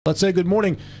Let's say good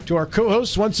morning to our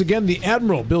co-host once again, the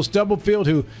Admiral, Bill Stubblefield,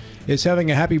 who is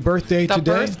having a happy birthday today. The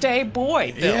birthday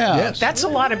boy, Bill. Yeah. Yes. That's a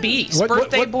lot of B's.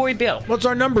 Birthday boy, Bill. What's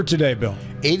our number today, Bill?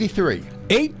 83.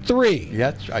 83.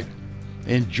 Yeah, that's right.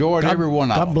 Enjoyed every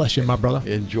one of them. God bless you, my brother.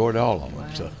 Enjoyed all of them.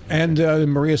 So. And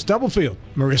Maria Stubblefield.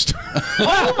 Oh,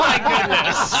 my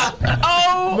goodness.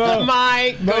 Oh,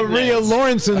 my goodness. Maria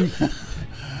Lawrenson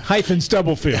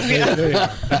Stubblefield. There you go.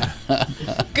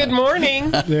 Good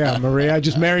morning. Yeah, Maria, I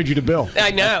just married you to Bill.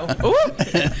 I know.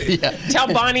 Yeah.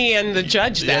 Tell Bonnie and the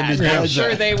judge that. I'm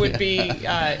sure they would be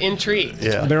intrigued.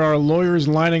 Yeah. There are lawyers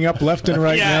lining up left and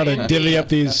right now to divvy up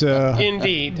these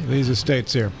indeed these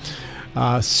estates here.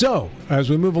 So, as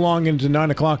we move along into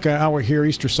 9 o'clock hour here,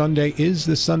 Easter Sunday is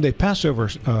this Sunday. Passover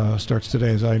starts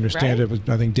today, as I understand it.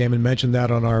 I think Damon mentioned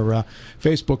that on our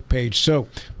Facebook page. So,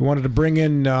 we wanted to bring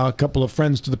in a couple of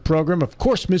friends to the program. Of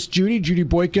course, Miss Judy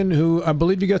Boykin, who I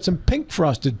believe you got some pink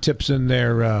frosted tips in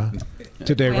there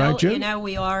today, right, Judy? You know,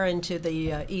 we are into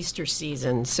the Easter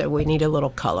season, so we need a little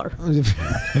color.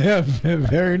 Yeah,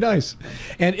 very nice.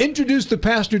 And introduce the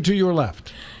pastor to your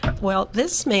left. Well,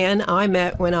 this man I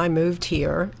met when I moved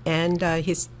here, and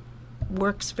he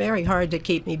works very hard to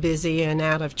keep me busy and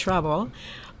out of trouble.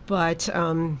 But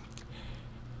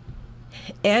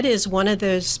Ed is one of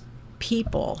those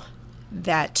people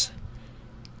that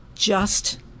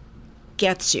just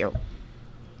gets you.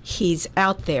 He's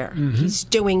out there. Mm-hmm. He's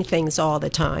doing things all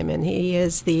the time, and he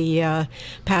is the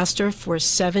pastor for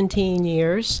 17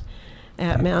 years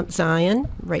at Mount Zion,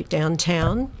 right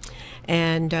downtown.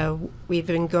 And we've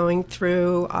been going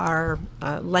through our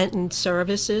Lenten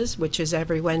services, which is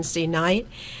every Wednesday night.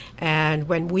 And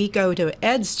when we go to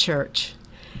Ed's church,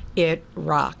 it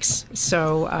rocks.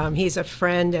 So he's a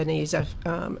friend, and he's a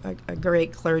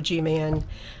great clergyman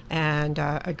and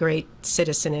a great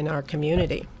citizen in our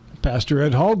community. Pastor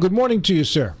Ed Hall, good morning to you,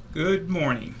 sir. Good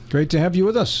morning. Great to have you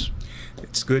with us.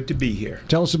 It's good to be here.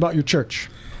 Tell us about your church.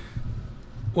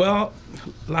 Well,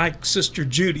 like Sister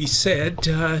Judy said,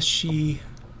 she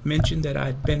mentioned that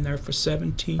I'd been there for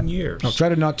 17 years. I'll try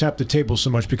to not tap the table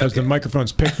so much because the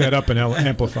microphones pick that up and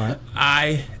amplify it.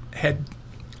 I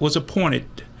was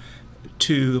appointed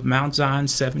to Mount Zion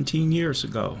 17 years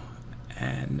ago,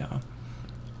 and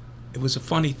it was a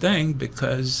funny thing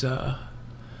because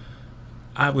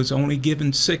I was only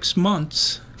given 6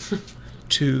 months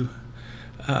to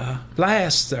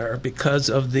last there because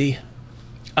of the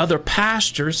other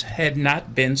pastors had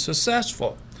not been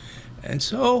successful. And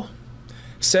so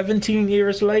 17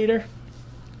 years later,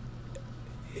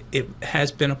 it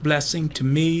has been a blessing to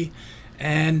me,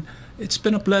 and it's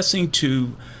been a blessing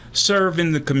to serve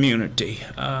in the community.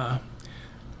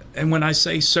 And when I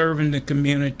say serve in the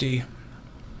community,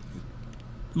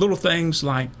 little things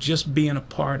like just being a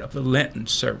part of a Lenten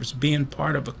service, being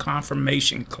part of a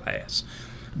confirmation class,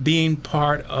 being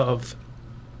part of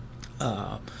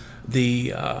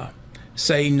the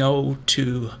Say No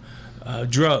to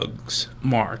Drugs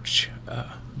march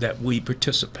that we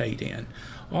participate in.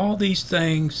 All these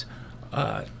things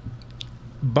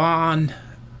bond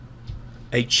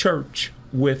a church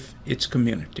with its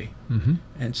community. Mm-hmm.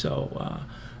 And so,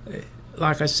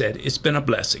 like I said, it's been a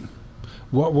blessing.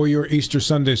 What will your Easter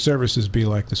Sunday services be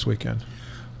like this weekend?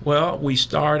 Well, we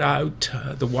start out,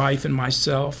 the wife and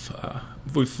myself,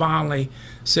 we finally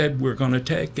said we're going to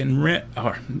take and rent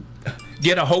or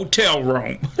get a hotel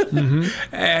room.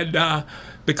 Mm-hmm. And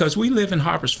because we live in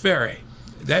Harpers Ferry,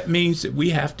 that means that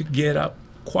we have to get up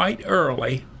quite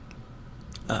early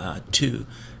to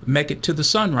make it to the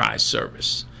sunrise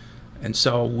service. And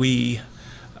so we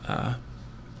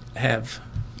have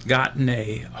gotten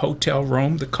a hotel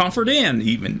room, the Comfort Inn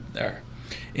even there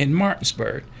in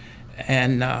Martinsburg.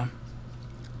 And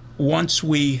once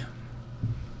we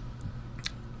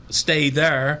stay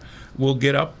there, we'll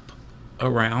get up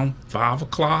around 5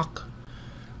 o'clock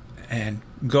and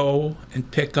go and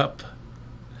pick up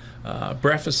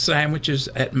breakfast sandwiches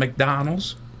at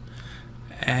McDonald's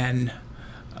and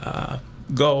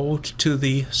go to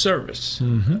the service.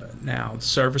 Mm-hmm. Now, the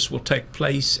service will take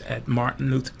place at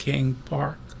Martin Luther King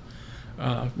Park,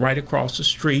 right across the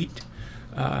street.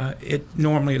 It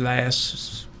normally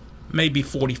lasts maybe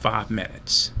 45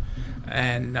 minutes.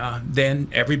 And then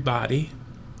everybody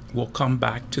will come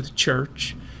back to the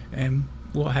church and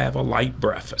we'll have a light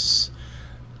breakfast.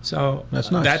 So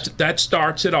that's nice. That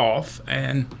starts it off.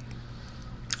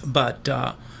 But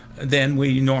then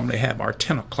we normally have our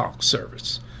 10 o'clock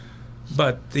service.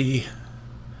 But the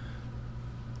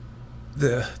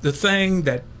thing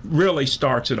that really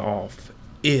starts it off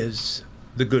is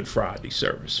the Good Friday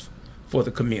service for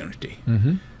the community.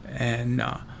 Mm-hmm. And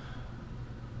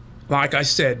like I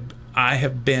said, I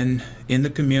have been in the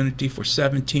community for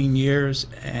 17 years,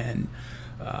 and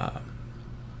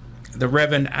the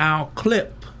Reverend Al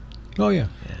Clipp. Oh, yeah.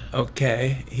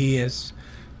 Okay, he has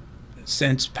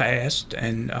since passed,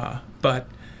 and but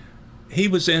he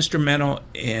was instrumental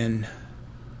in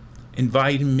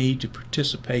inviting me to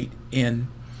participate in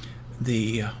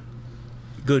the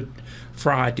Good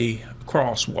Friday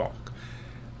crosswalk.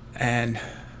 And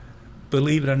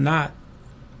believe it or not,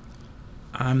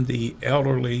 I'm the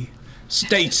elderly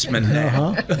statesman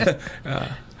now.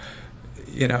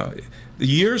 You know, the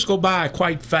years go by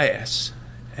quite fast,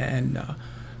 and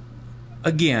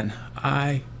again,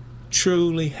 I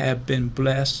truly have been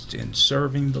blessed in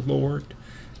serving the Lord,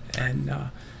 and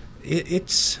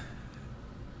it's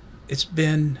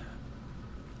been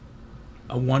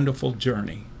a wonderful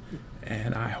journey,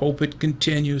 and I hope it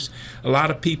continues. A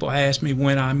lot of people ask me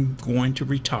when I'm going to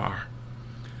retire.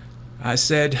 I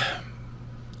said,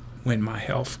 when my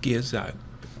health gives out,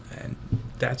 and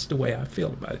that's the way I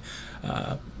feel about it.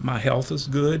 My health is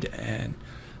good, and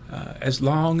as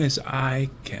long as I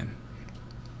can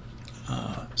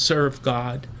serve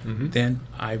God, then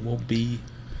I will be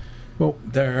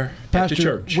there Pastor, at the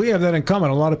church. We have that in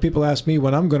common. A lot of people ask me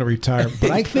when I'm going to retire,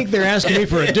 but I think they're asking me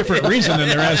for a different reason than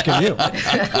they're asking you.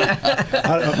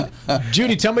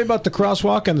 Judy, tell me about the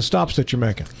crosswalk and the stops that you're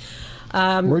making.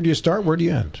 Where do you start? Where do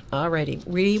you end? Alrighty,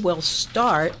 we will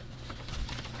start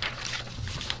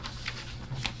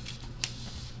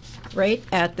right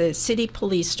at the City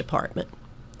Police Department.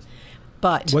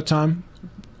 But what time?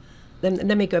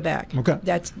 Let me go back. Okay.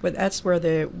 That's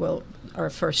where our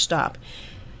first stop.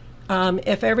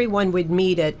 If everyone would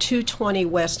meet at 220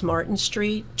 West Martin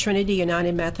Street, Trinity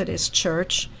United Methodist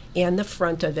Church, in the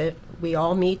front of it, we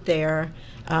all meet there.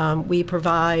 We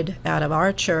provide out of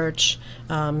our church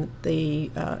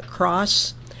the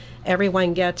cross.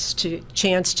 Everyone gets to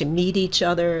chance to meet each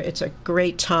other. It's a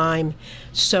great time.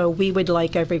 So we would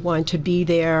like everyone to be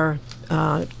there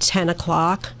 10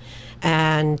 o'clock,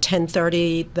 and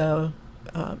 10:30 the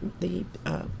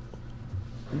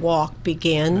walk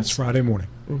begins. That's Friday morning.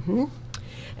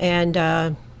 And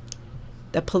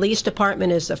the police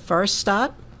department is the first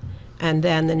stop, and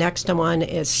then the next one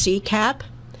is CCAP.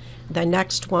 The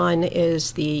next one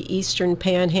is the Eastern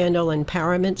Panhandle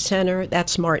Empowerment Center.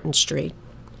 That's Martin Street.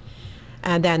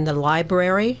 And then the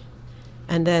library,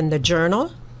 and then the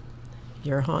Journal,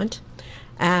 your haunt.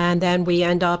 And then we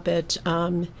end up at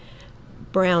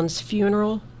Brown's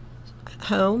Funeral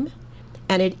Home.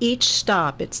 And at each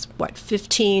stop, it's,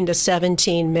 15 to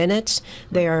 17 minutes.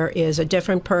 There is a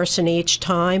different person each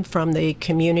time from the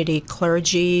community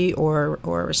clergy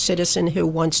or citizen who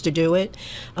wants to do it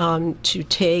to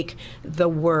take the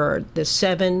word, the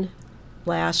 7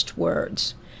 last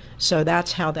words. So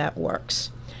that's how that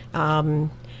works.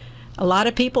 A lot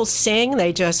of people sing.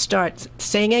 They just start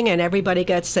singing and everybody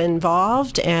gets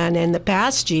involved. And in the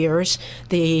past years,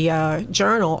 the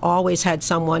Journal always had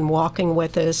someone walking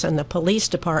with us, and the police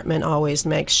department always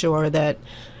makes sure that,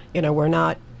 we're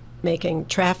not making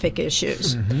traffic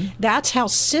issues. That's how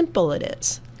simple it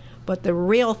is. But the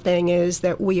real thing is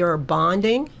that we are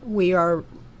bonding. We are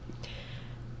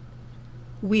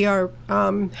I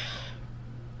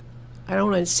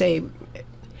don't want to say,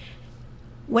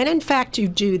 when in fact you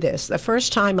do this, the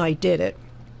first time I did it,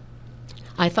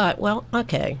 I thought, well,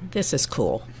 okay, this is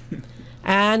cool.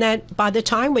 And then by the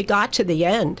time we got to the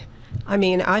end,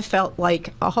 I felt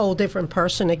like a whole different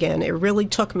person again. It really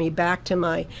took me back to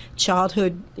my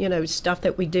childhood, stuff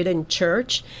that we did in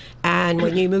church. And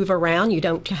when you move around, you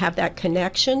don't have that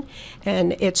connection.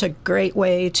 And it's a great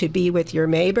way to be with your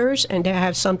neighbors and to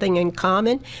have something in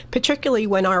common, particularly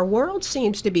when our world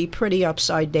seems to be pretty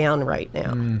upside down right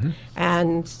now.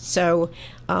 And so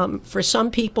for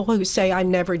some people who say, I've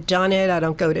never done it, I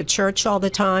don't go to church all the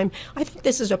time, I think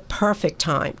this is a perfect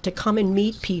time to come and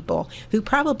meet people who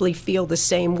probably feel the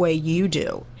same way you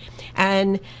do.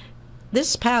 And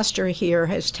this pastor here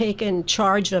has taken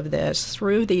charge of this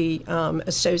through the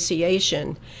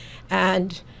association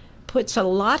and puts a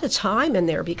lot of time in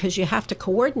there because you have to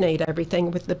coordinate everything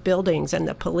with the buildings and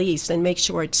the police and make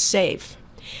sure it's safe.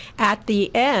 At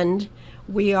the end,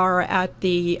 we are at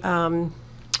the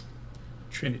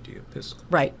Trinity Episcopal.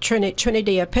 Right,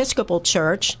 Trinity Episcopal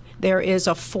Church. There is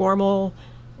a formal,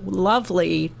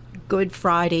 lovely Good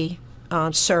Friday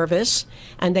service,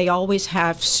 and they always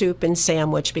have soup and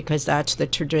sandwich because that's the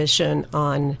tradition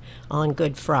on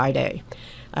Good Friday.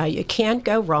 You can't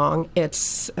go wrong.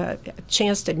 It's a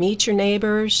chance to meet your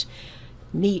neighbors,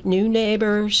 meet new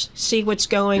neighbors, see what's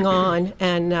going on,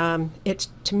 and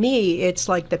to me, it's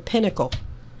like the pinnacle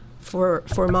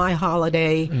for my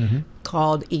holiday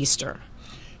called Easter.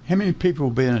 How many people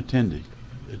will be in attending?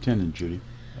 attending, Judy?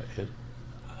 Ed?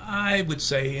 I would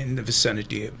say in the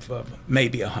vicinity of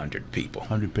maybe 100 people.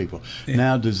 100 people. Yeah.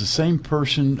 Now, does the same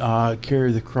person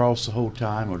carry the cross the whole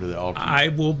time, or do they alternate? I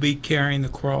will be carrying the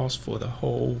cross for the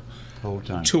whole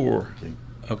time tour.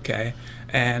 Okay.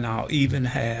 And I'll even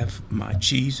have my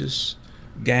Jesus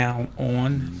gown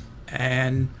on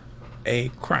and a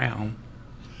crown.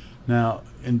 Now,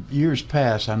 in years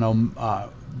past, I know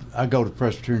I go to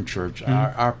Presbyterian Church.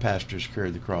 Our pastors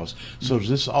carry the cross. So does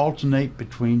this alternate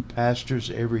between pastors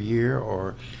every year,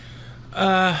 or?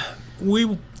 I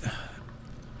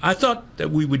thought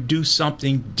that we would do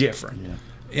something different. Yeah.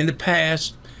 In the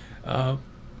past,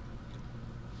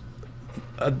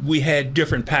 we had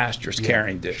different pastors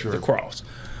carrying the cross.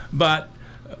 But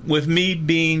with me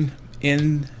being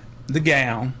in the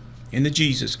gown, in the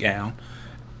Jesus gown,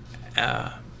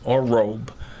 or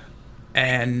robe,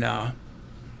 and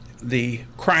the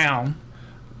crown,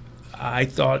 I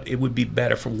thought it would be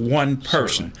better for one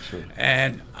person. Sure.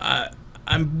 And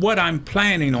what I'm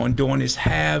planning on doing is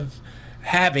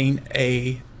having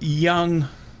a young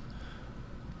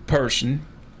person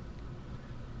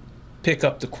pick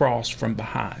up the cross from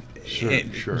behind.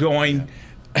 During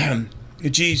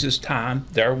Jesus' time,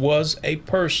 there was a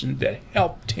person that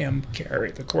helped him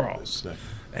carry the cross.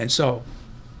 And so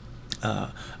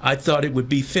I thought it would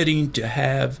be fitting to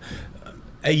have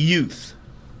a youth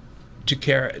to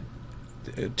carry,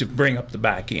 to bring up the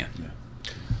back end.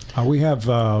 We have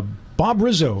Bob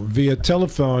Rizzo via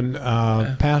telephone,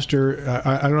 pastor.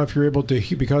 I don't know if you're able to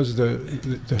hear, because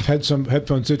of the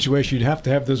headphone situation, you'd have to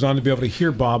have those on to be able to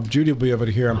hear Bob. Judy will be able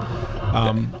to hear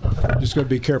him. Just got to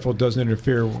be careful it doesn't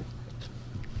interfere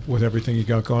with everything you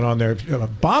got going on there.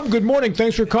 Bob, good morning.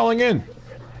 Thanks for calling in.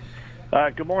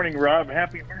 Good morning, Rob.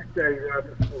 Happy birthday,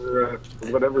 for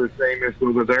whatever his name is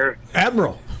over there.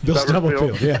 Admiral Bill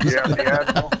Stubblefield. Yeah, the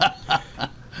Admiral.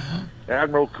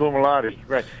 Admiral cum laude.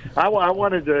 Right. I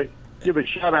wanted to give a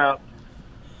shout out.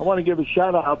 I want to give a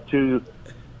shout out to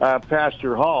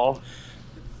Pastor Hall.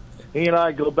 He and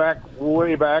I go back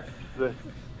way back to the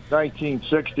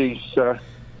 1960s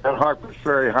at Harper's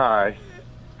Ferry High.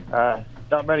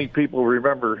 Not many people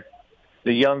remember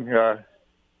the young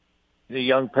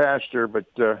pastor, but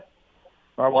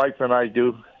my wife and I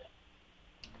do.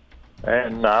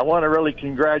 And I want to really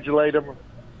congratulate him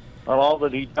on all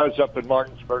that he does up in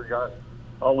Martinsburg. I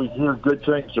always hear good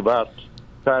things about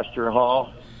Pastor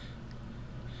Hall.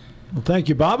 Well, thank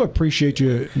you, Bob. I appreciate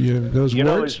those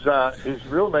words. Know, his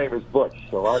real name is Butch,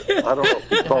 so I don't know if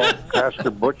we call him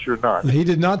Pastor Butch or not. He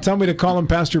did not tell me to call him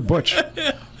Pastor Butch.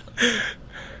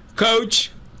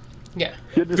 Coach. Yeah.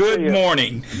 Good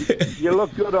morning. You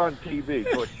look good on TV,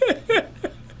 Butch.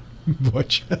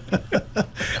 Butch.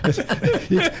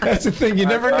 That's the thing. You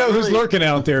never know who's lurking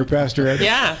out there, Pastor Ed.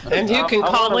 Yeah, and who can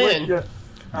call in.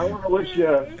 I want to wish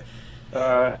you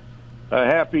a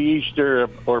happy Easter,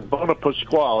 or Bona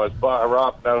Pasquale, as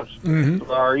Rob knows,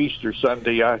 our Easter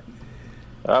Sunday. I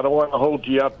don't want to hold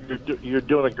you up. You're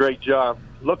doing a great job.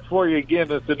 Look for you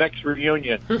again at the next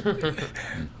reunion.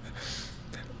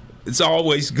 It's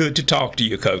always good to talk to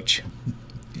you, Coach.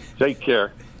 Take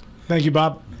care. Thank you,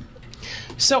 Bob.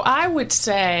 So I would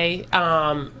say,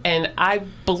 and I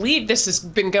believe this has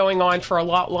been going on for a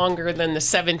lot longer than the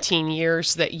 17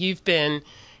 years that you've been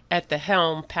at the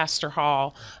helm, Pastor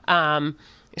Hall.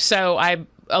 So I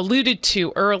alluded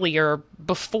to earlier,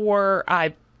 before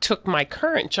I took my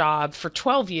current job for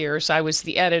 12 years, I was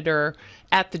the editor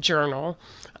at the Journal.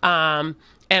 And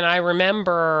I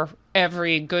remember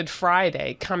every Good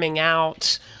Friday coming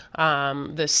out,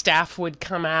 the staff would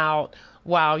come out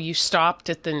while you stopped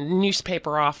at the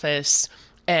newspaper office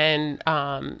and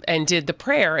did the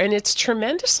prayer. And it's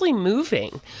tremendously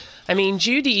moving. I mean,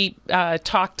 Judy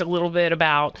talked a little bit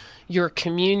about your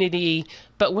community,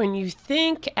 but when you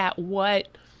think at what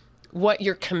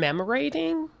you're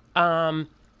commemorating,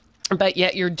 but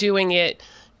yet you're doing it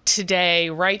today,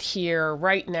 right here,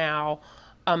 right now,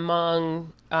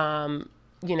 among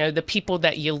the people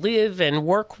that you live and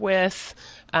work with.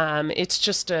 It's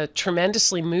just a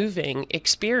tremendously moving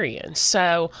experience.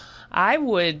 So I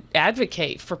would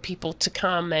advocate for people to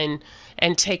come and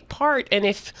take part. And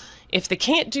if they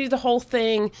can't do the whole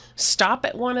thing, stop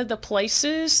at one of the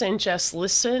places and just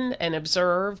listen and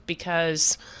observe,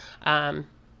 because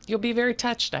you'll be very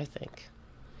touched, I think.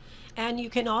 And you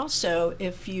can also,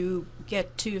 if you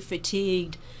get too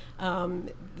fatigued,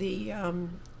 the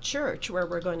church where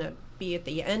we're going to be at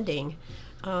the ending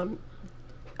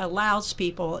allows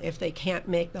people, if they can't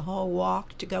make the whole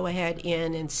walk, to go ahead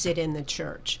in and sit in the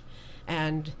church.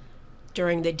 And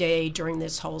during the day, during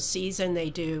this whole season,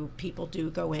 people do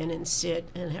go in and sit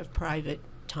and have private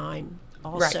time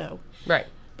also. Right.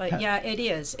 But yeah, it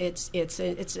is. It's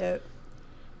a.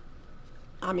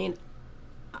 I mean,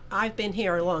 I've been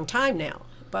here a long time now,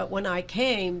 but when I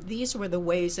came, these were the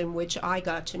ways in which I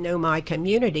got to know my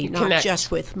community, not Connect. just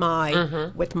with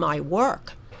my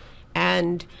work.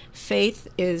 And faith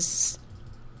is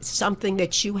something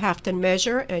that you have to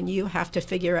measure, and you have to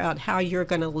figure out how you're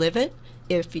going to live it,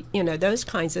 if you know, those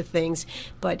kinds of things.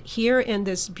 But here in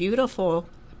this beautiful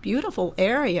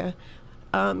area,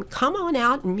 come on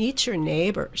out and meet your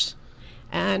neighbors.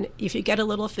 And if you get a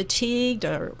little fatigued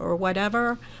or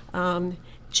whatever,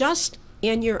 just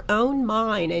in your own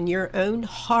mind and your own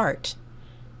heart,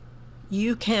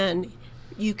 you can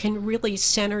really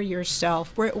center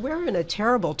yourself. We're in a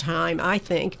terrible time, I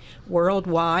think,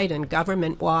 worldwide and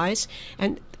government-wise,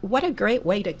 and what a great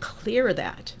way to clear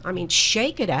that. I mean,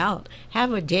 shake it out.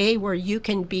 Have a day where you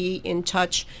can be in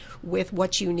touch with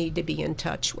what you need to be in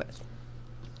touch with.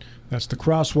 That's the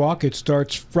crosswalk. It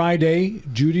starts Friday,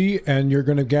 Judy, and you're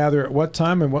going to gather at what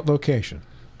time and what location?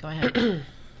 Go ahead.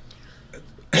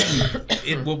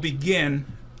 It will begin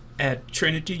at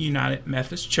Trinity United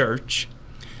Methodist Church,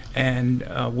 and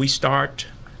we start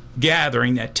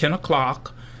gathering at 10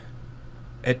 o'clock.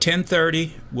 At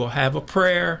 10:30, we'll have a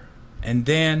prayer, and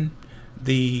then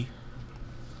the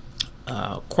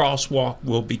crosswalk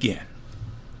will begin.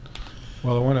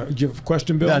 Well, I want to give a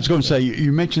question, Bill. I was going to say,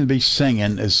 you mentioned to be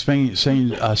singing. Is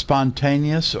singing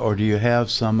spontaneous, or do you have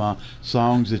some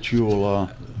songs that you will...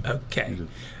 Okay,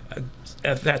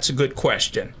 that's a good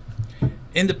question.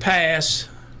 In the past,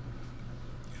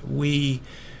 we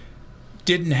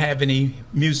didn't have any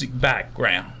music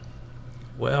background.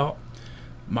 Well,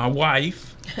 my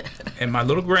wife and my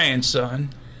little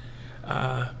grandson,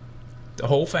 the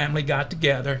whole family got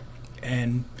together,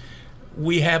 and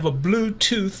we have a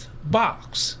Bluetooth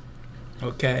box,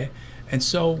 okay? And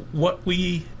so what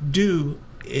we do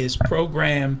is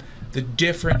program the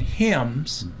different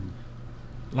hymns,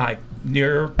 like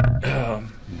near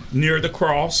the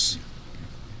cross,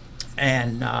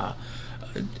 and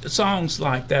songs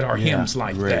like that, or hymns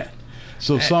like that.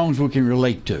 So songs we can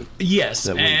relate to. Yes,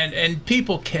 and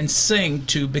people can sing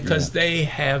to, because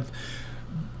they've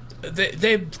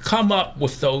come up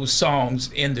with those songs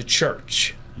in the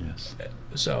church. Yes.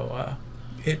 So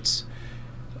it's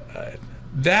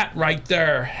that right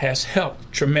there has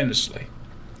helped tremendously,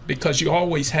 because you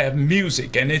always have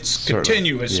music, and it's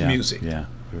continuous music. Yeah,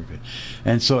 very good.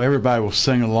 And so everybody will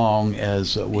sing along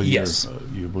as with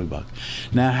your blue box.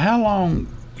 Now, how long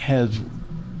has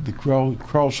the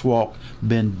crosswalk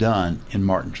been done in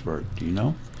Martinsburg? Do you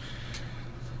know?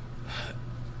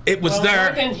 It was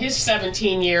there. More than his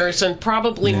 17 years, and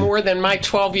probably more than my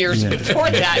 12 years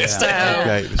before that. So,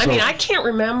 I mean, I can't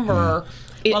remember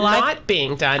it not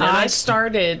being done. And I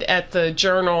started at the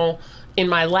Journal in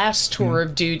my last tour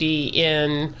of duty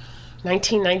in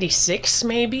 1996,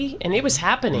 maybe, and it was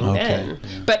happening then.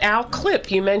 But Al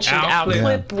Clipp, you mentioned Al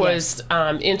Clipp was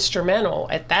instrumental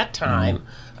at that time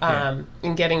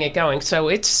in getting it going. So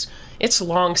it's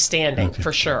long standing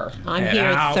for sure. I'm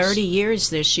here 30 years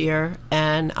this year,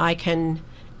 and I can't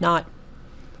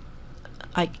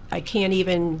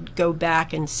even go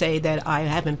back and say that I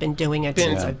haven't been doing it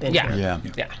since I've been here.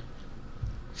 Yeah.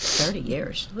 30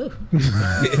 years.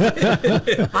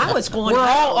 I was going. We're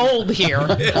all old here.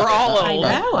 We're all old.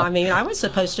 I know. I mean, I was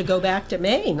supposed to go back to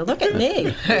Maine. Look at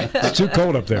me. It's too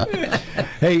cold up there.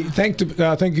 Hey, thank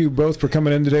you both for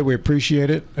coming in today. We appreciate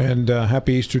it, and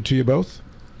happy Easter to you both.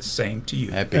 Same to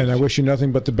you. And I wish you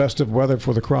nothing but the best of weather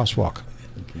for the crosswalk.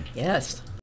 Yes.